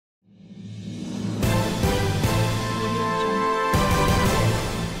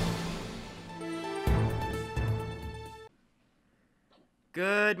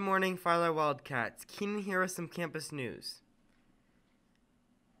Good morning, Filer Wildcats. Keenan here with some campus news.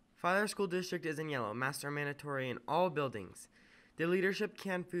 Filer School District is in yellow. Masks are mandatory in all buildings. The Leadership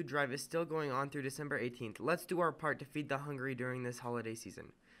Canned Food Drive is still going on through December 18th. Let's do our part to feed the hungry during this holiday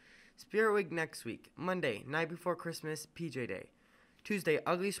season. Spirit Week next week. Monday, night before Christmas, PJ Day. Tuesday,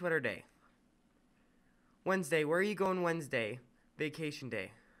 Ugly Sweater Day. Wednesday, Where Are You Going Wednesday? Vacation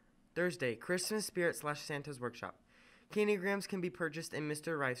Day. Thursday, Christmas Spirit / Santa's Workshop. Candygrams can be purchased in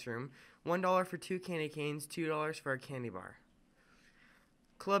Mr. Rice's room. $1 for 2 candy canes, $2 for a candy bar.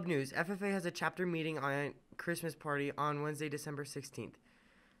 Club news. FFA has a chapter meeting on Christmas party on Wednesday, December 16th.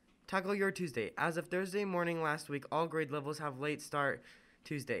 Tackle Your Tuesday. As of Thursday morning last week, all grade levels have late start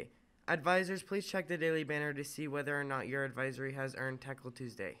Tuesday. Advisors, please check the daily banner to see whether or not your advisory has earned Tackle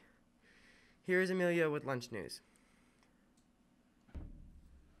Tuesday. Here is Amelia with lunch news.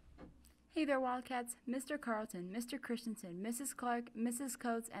 Hey there, Wildcats. Mr. Carlton, Mr. Christensen, Mrs. Clark, Mrs.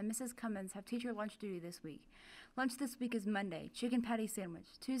 Coates, and Mrs. Cummins have teacher lunch duty this week. Lunch this week is Monday, chicken patty sandwich.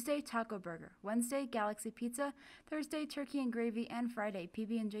 Tuesday, taco burger. Wednesday, Galaxy pizza. Thursday, turkey and gravy. And Friday,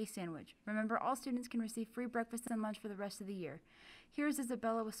 PB&J sandwich. Remember, all students can receive free breakfast and lunch for the rest of the year. Here's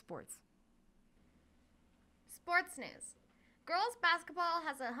Isabella with sports. Sports news. Girls basketball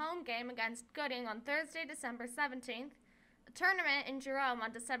has a home game against Gooding on Thursday, December 17th. A tournament in Jerome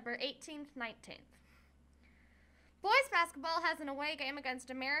on December 18th, 19th. Boys basketball has an away game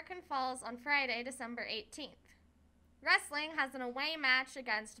against American Falls on Friday, December 18th. Wrestling has an away match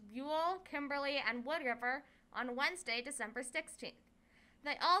against Buell, Kimberly, and Wood River on Wednesday, December 16th.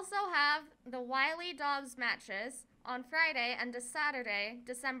 They also have the Wiley Dobbs matches on Friday and Saturday,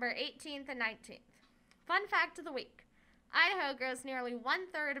 December 18th and 19th. Fun fact of the week. Idaho grows nearly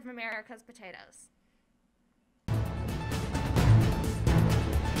 1/3 of America's potatoes.